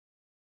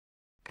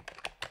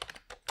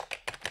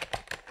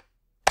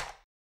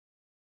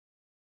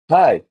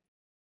Hi,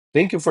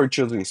 thank you for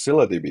choosing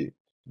ScyllaDB,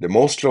 the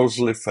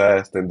monstrously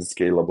fast and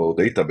scalable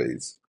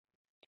database.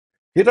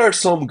 Here are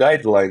some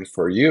guidelines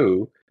for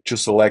you to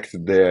select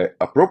the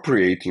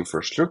appropriate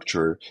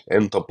infrastructure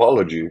and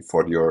topology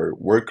for your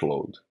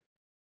workload.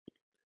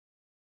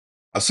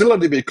 A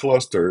ScyllaDB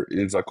cluster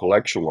is a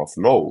collection of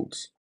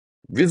nodes,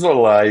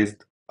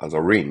 visualized as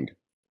a ring.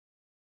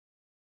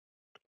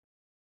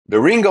 The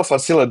ring of a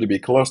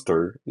ScyllaDB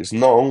cluster is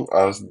known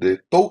as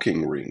the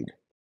token ring.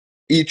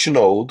 Each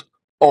node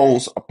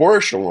owns a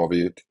portion of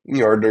it in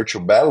order to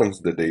balance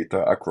the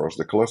data across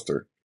the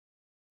cluster.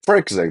 For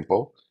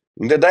example,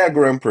 in the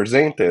diagram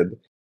presented,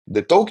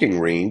 the token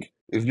ring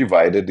is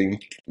divided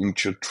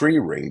into three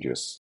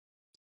ranges: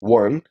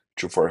 1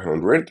 to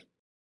 400,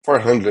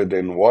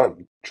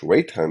 401 to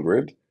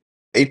 800,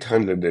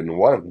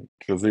 801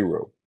 to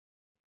 0.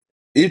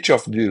 Each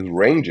of these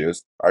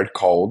ranges are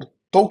called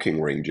token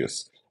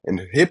ranges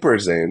and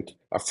represent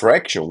a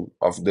fraction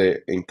of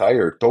the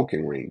entire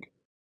token ring.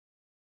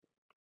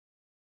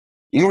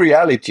 In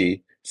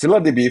reality,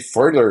 ScyllaDB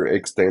further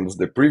extends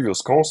the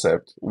previous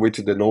concept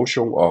with the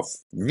notion of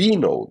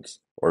vnodes,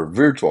 or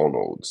virtual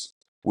nodes,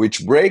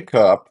 which break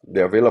up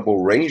the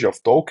available range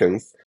of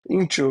tokens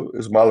into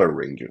smaller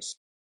ranges.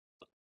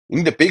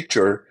 In the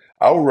picture,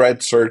 all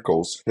red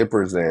circles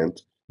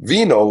represent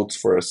vnodes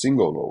for a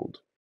single node.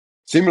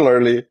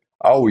 Similarly,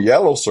 all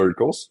yellow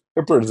circles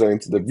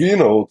represent the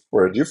vnode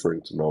for a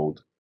different node,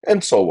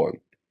 and so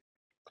on.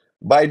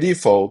 By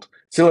default,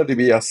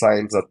 ScyllaDB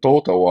assigns a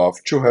total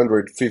of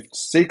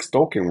 256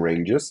 token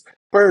ranges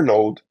per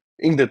node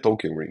in the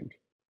token ring.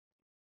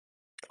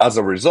 As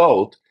a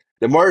result,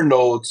 the more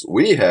nodes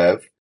we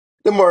have,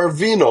 the more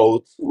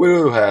vnodes we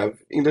will have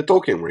in the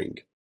token ring,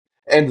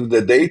 and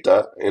the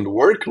data and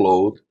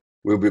workload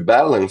will be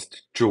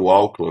balanced to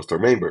all cluster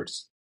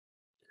members.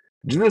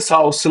 This is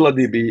how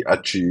ScyllaDB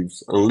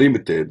achieves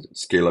unlimited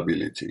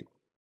scalability.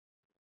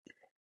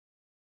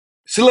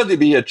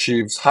 ScyllaDB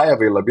achieves high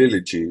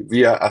availability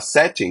via a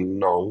setting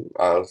known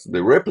as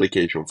the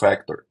replication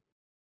factor.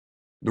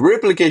 The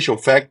replication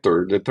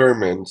factor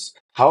determines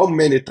how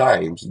many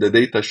times the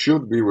data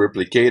should be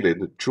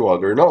replicated to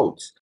other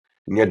nodes,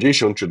 in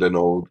addition to the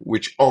node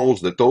which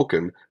owns the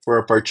token for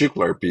a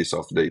particular piece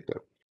of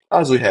data,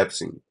 as we have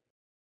seen.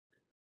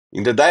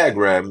 In the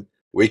diagram,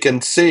 we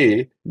can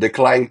see the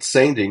client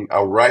sending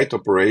a write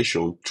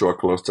operation to a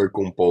cluster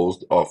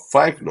composed of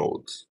 5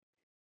 nodes.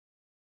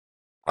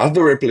 As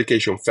the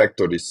replication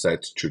factor is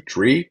set to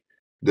 3,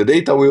 the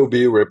data will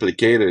be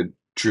replicated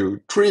to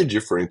 3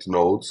 different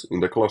nodes in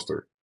the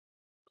cluster.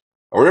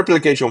 A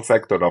replication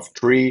factor of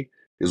 3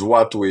 is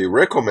what we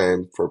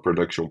recommend for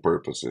production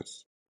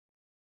purposes.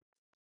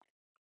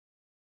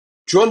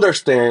 To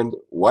understand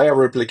why a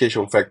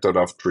replication factor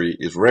of 3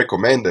 is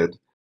recommended,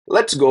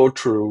 let's go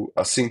through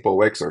a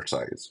simple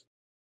exercise.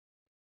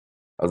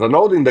 As a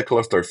node in the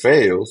cluster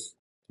fails,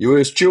 you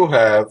will still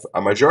have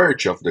a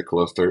majority of the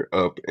cluster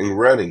up and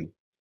running,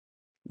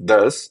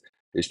 thus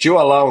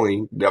still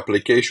allowing the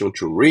application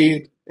to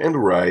read and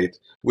write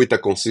with a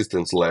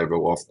consistent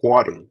level of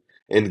quantum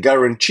and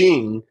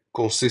guaranteeing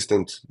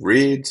consistent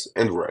reads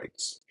and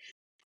writes.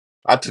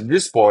 At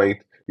this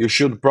point, you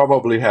should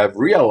probably have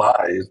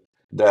realized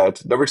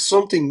that there is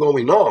something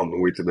going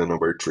on with the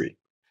number 3.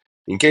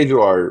 In case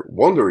you are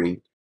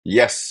wondering,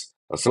 yes,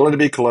 a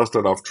ScyllaDB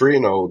cluster of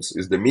 3 nodes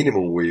is the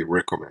minimum we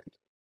recommend,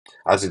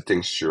 as it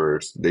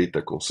ensures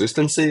data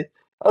consistency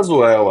as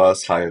well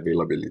as high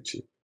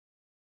availability.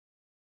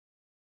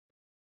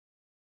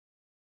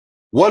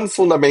 One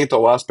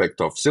fundamental aspect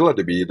of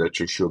ScyllaDB that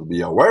you should be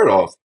aware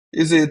of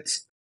is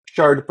its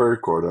shard per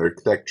core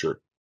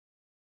architecture.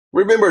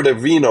 Remember the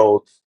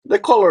vnodes, the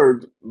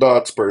colored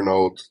dots per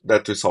node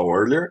that we saw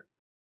earlier?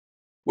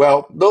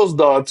 Well, those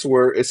dots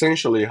were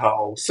essentially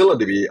how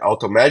ScyllaDB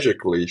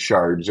automatically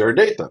shards your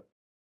data.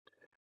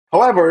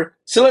 However,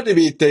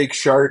 ScyllaDB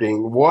takes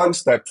sharding one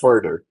step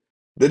further.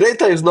 The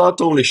data is not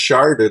only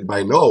sharded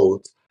by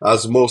nodes,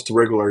 as most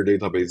regular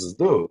databases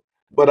do,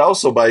 but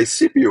also by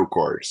CPU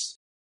cores.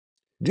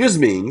 This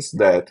means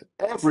that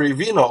every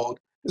vnode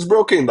is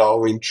broken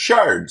down into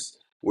shards,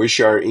 which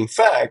are in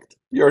fact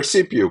your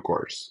CPU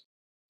cores.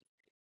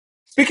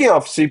 Speaking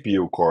of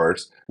CPU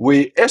cores,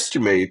 we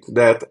estimate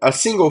that a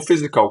single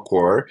physical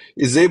core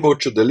is able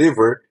to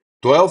deliver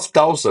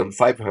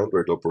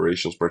 12,500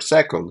 operations per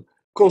second,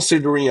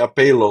 considering a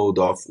payload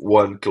of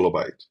 1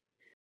 kilobyte.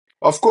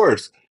 Of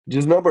course,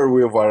 this number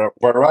will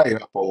vary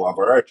upon a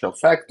variety of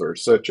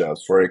factors, such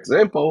as, for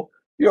example,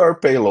 your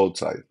payload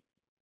size.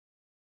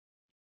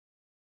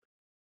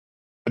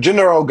 A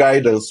general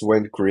guidance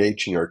when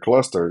creating your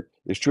cluster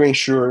is to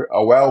ensure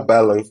a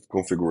well-balanced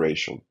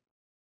configuration.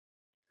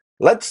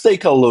 Let's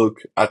take a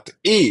look at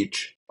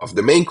each of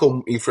the main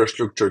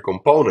infrastructure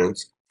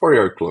components for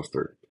your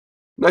cluster: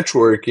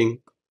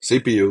 networking,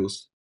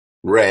 CPUs,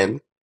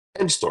 RAM,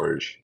 and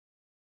storage.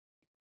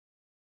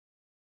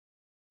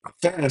 A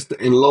fast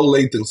and low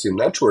latency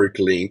network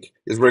link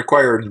is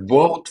required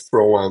both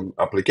from an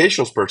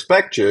application's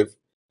perspective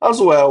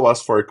as well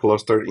as for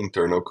cluster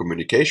internal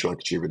communication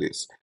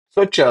activities,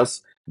 such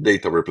as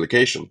data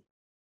replication.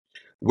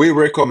 We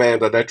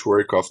recommend a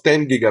network of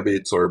 10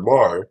 gigabits or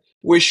more,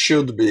 which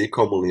should be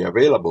commonly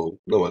available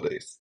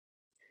nowadays.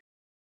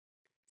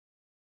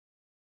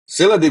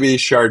 ScyllaDB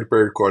shared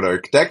per-core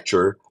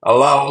architecture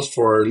allows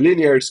for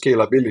linear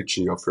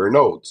scalability of your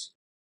nodes.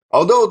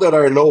 Although there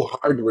are no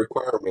hard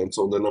requirements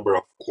on the number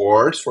of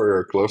cores for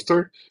your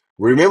cluster,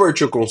 remember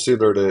to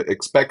consider the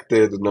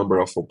expected number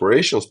of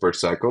operations per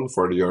second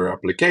for your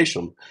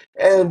application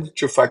and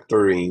to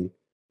factor in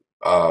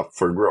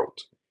for growth.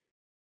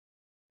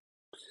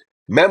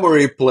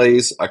 Memory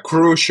plays a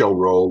crucial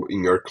role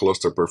in your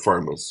cluster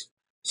performance.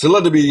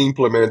 ScyllaDB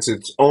implements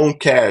its own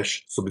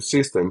cache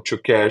subsystem to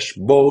cache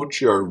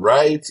both your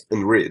writes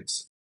and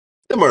reads.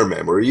 The more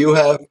memory you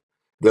have,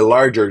 the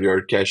larger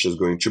your cache is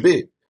going to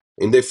be,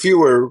 and the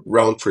fewer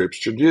round trips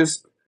to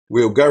disk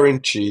will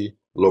guarantee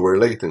lower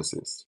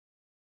latencies.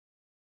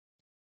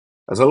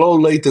 As a low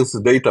latency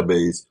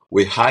database,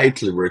 we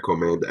highly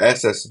recommend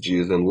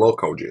SSDs and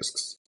local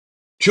disks.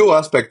 Two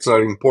aspects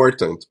are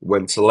important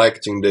when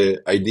selecting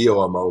the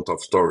ideal amount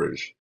of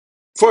storage.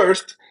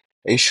 First,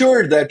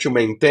 ensure that you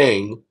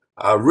maintain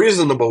a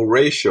reasonable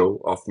ratio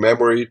of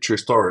memory to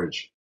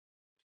storage.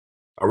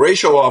 A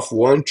ratio of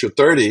 1 to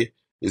 30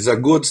 is a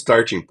good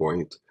starting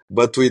point,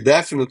 but we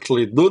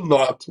definitely do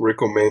not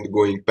recommend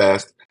going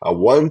past a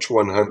 1 to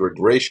 100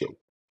 ratio.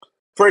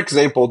 For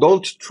example,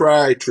 don't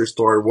try to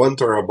store 1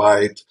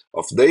 terabyte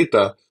of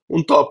data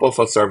on top of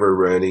a server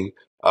running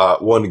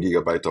 1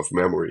 gigabyte of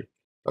memory,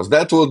 as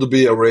that would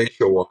be a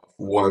ratio of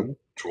 1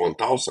 to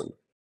 1000.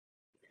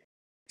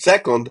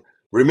 Second,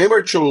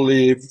 remember to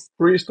leave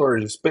free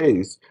storage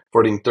space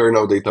for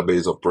internal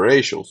database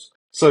operations,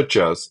 such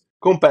as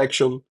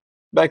compaction,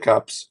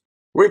 backups,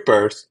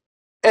 repairs,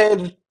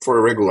 and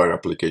for regular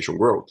application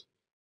growth.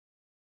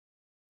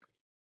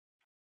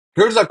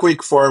 Here's a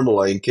quick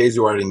formula in case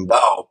you are in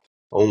doubt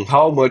on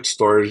how much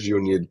storage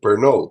you need per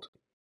node.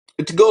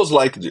 It goes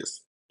like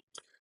this.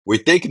 We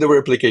take the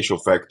replication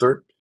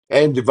factor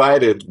and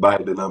divide it by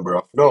the number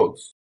of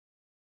nodes.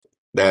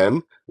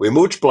 Then we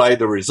multiply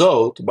the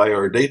result by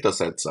our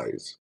dataset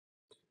size.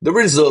 The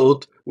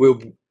result will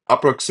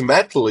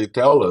approximately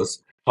tell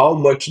us how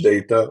much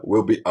data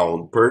will be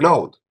owned per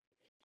node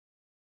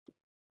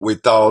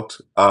without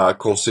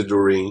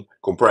considering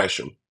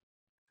compression.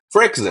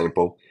 For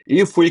example,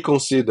 if we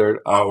consider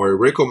our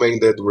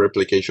recommended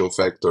replication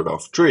factor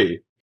of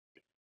 3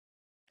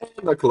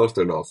 and a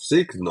cluster of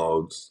 6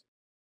 nodes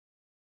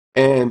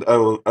and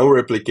an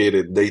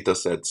unreplicated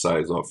dataset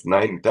size of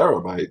 9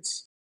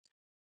 terabytes,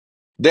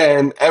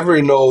 then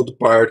every node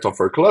part of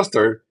our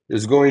cluster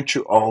is going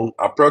to own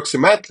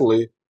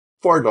approximately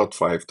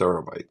 4.5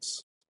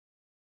 terabytes.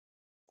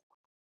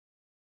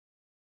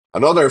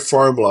 Another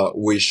formula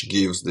which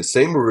gives the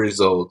same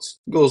results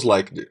goes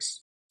like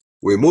this.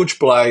 We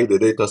multiply the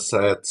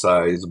dataset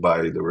size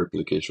by the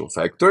replication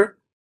factor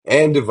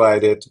and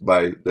divide it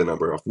by the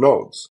number of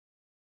nodes.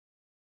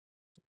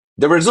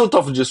 The result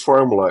of this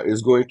formula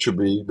is going to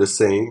be the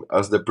same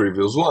as the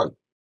previous one.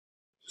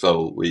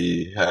 So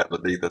we have a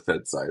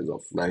dataset size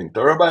of 9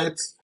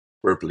 terabytes,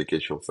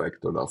 replication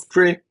factor of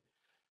 3,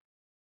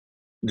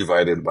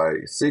 divided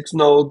by 6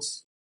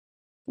 nodes,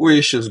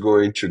 which is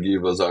going to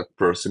give us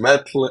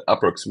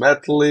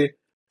approximately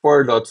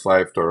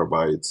 4.5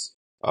 terabytes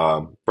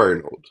per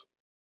node.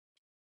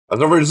 As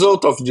a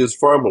result of these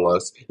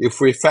formulas, if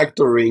we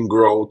factor in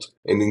growth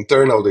and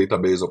internal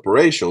database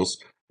operations,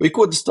 we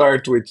could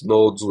start with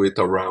nodes with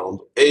around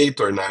 8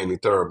 or 9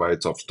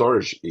 terabytes of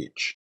storage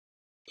each.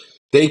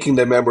 Taking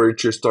the memory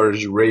to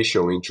storage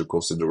ratio into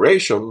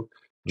consideration,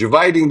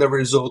 dividing the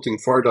resulting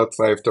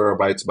 4.5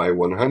 terabytes by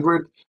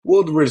 100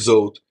 would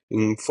result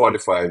in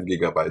 45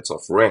 gigabytes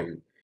of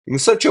RAM, in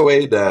such a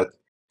way that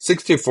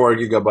 64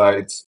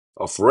 gigabytes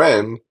of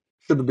RAM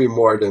should be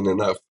more than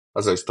enough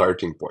as a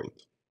starting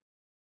point.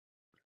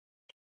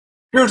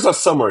 Here's a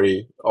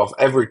summary of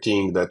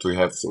everything that we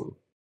have seen.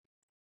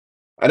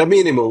 At a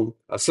minimum,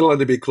 a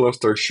ScyllaDB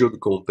cluster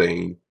should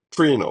contain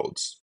 3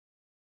 nodes.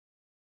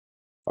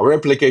 A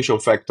replication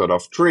factor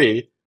of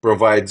 3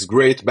 provides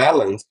great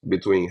balance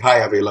between high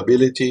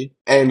availability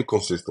and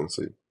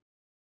consistency.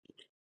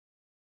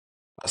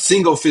 A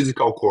single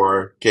physical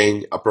core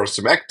can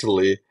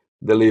approximately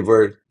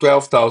deliver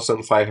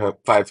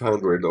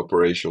 12,500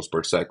 operations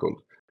per second,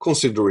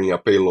 considering a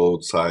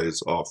payload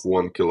size of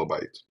 1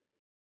 kilobyte.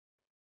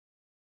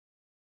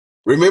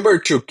 Remember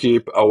to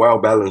keep a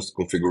well-balanced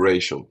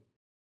configuration.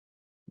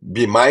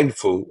 Be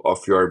mindful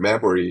of your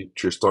memory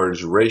to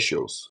storage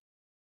ratios.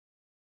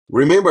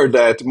 Remember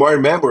that more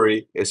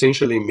memory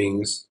essentially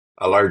means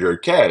a larger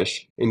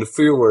cache and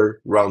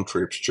fewer round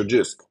trips to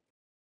disk.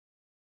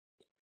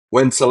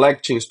 When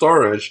selecting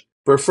storage,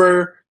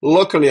 prefer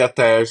locally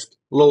attached,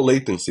 low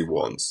latency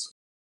ones.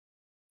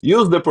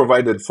 Use the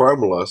provided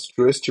formulas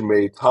to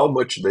estimate how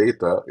much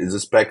data is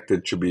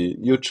expected to be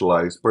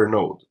utilized per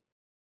node.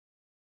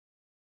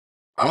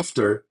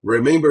 After,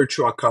 remember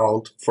to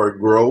account for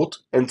growth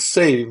and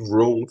save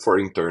room for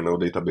internal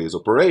database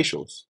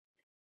operations.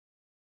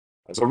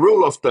 As a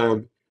rule of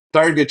thumb,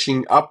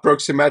 targeting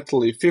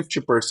approximately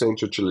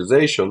 50%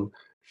 utilization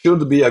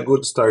should be a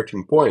good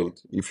starting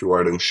point if you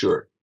are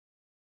unsure.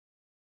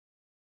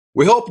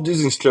 We hope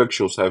these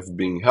instructions have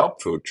been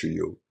helpful to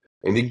you,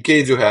 and in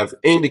case you have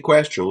any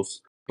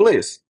questions,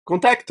 please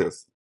contact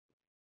us.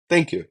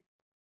 Thank you.